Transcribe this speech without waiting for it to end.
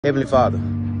Heavenly Father,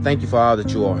 thank you for all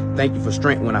that you are. Thank you for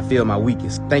strength when I feel my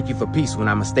weakest. Thank you for peace when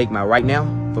I mistake my right now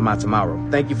for my tomorrow.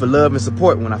 Thank you for love and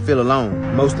support when I feel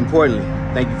alone. Most importantly,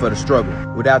 thank you for the struggle.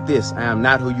 Without this, I am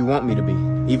not who you want me to be.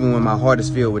 Even when my heart is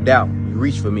filled with doubt, you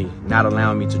reach for me, not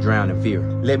allowing me to drown in fear.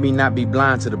 Let me not be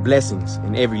blind to the blessings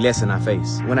in every lesson I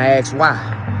face. When I ask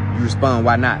why, you respond,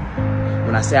 why not?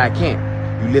 When I say I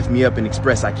can't, you lift me up and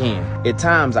express I can. At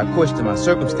times, I question my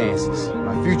circumstances,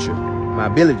 my future, my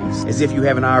abilities, as if you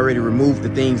haven't already removed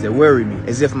the things that worry me,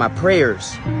 as if my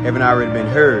prayers haven't already been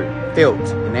heard, felt,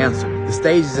 and answered. The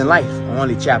stages in life are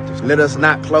only chapters. Let us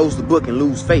not close the book and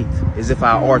lose faith, as if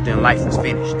our arc in life is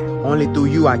finished. Only through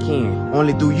you I can,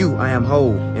 only through you I am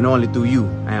whole, and only through you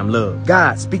I am loved.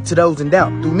 God, speak to those in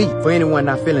doubt through me. For anyone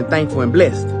not feeling thankful and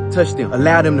blessed, touch them,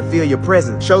 allow them to feel your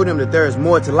presence. Show them that there is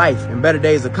more to life and better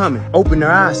days are coming. Open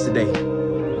their eyes today.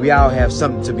 We all have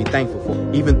something to be thankful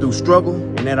for. Even through struggle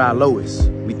and at our lowest,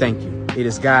 we thank you. It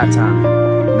is God's timing,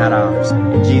 not ours.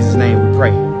 In Jesus' name we pray.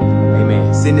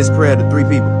 Amen. Send this prayer to 3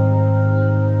 people.